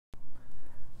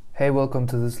Hey, welcome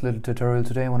to this little tutorial.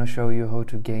 Today I want to show you how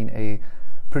to gain a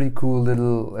pretty cool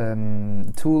little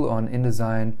tool on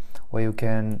InDesign where you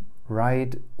can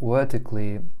write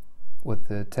vertically with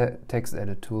the text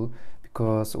edit tool,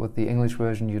 because with the English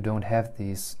version you don't have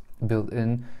these built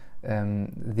in.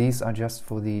 These are just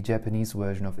for the Japanese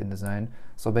version of InDesign.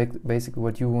 So basically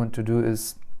what you want to do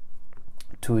is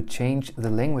to change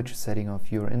the language setting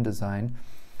of your InDesign,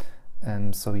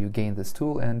 so you gain this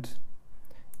tool and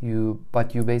you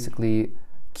basically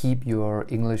keep your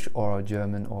English or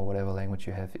German or whatever language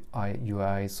you have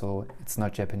UI, so it's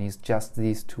not Japanese, just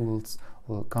these tools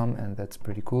will come, and that's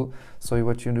pretty cool. So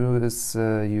what you do is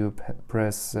you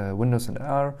press Windows and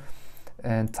R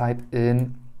and type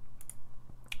in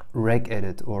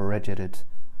regedit or regedit,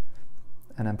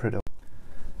 and I'm pretty OK.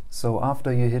 So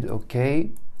after you hit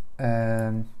OK,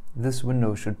 this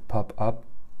window should pop up.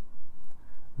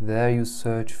 There you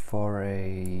search for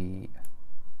a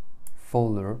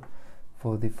folder.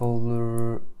 For the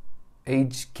folder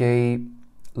HK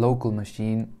local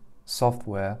machine,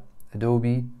 software,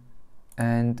 Adobe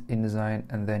and InDesign,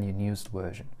 and then your newest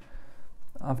version.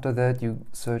 After that you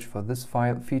search for this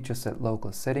file, feature set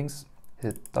local settings,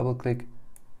 hit double click,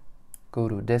 go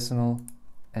to decimal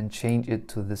and change it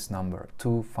to this number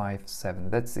 257.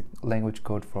 That's the language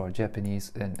code for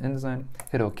Japanese in InDesign.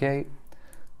 Hit OK,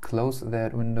 close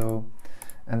that window,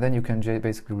 and then you can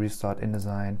basically restart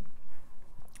InDesign.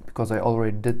 Because I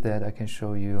already did that, I can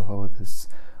show you how this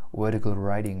vertical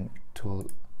writing tool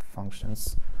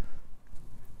functions.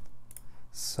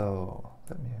 So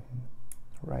let me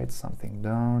write something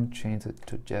down, change it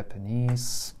to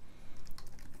Japanese,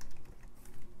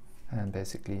 and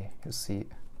basically you see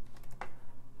it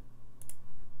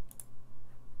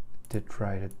did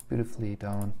write it beautifully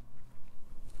down.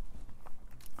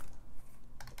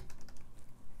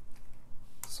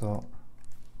 So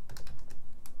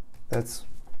that's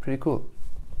pretty cool.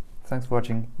 Thanks for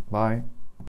watching. Bye.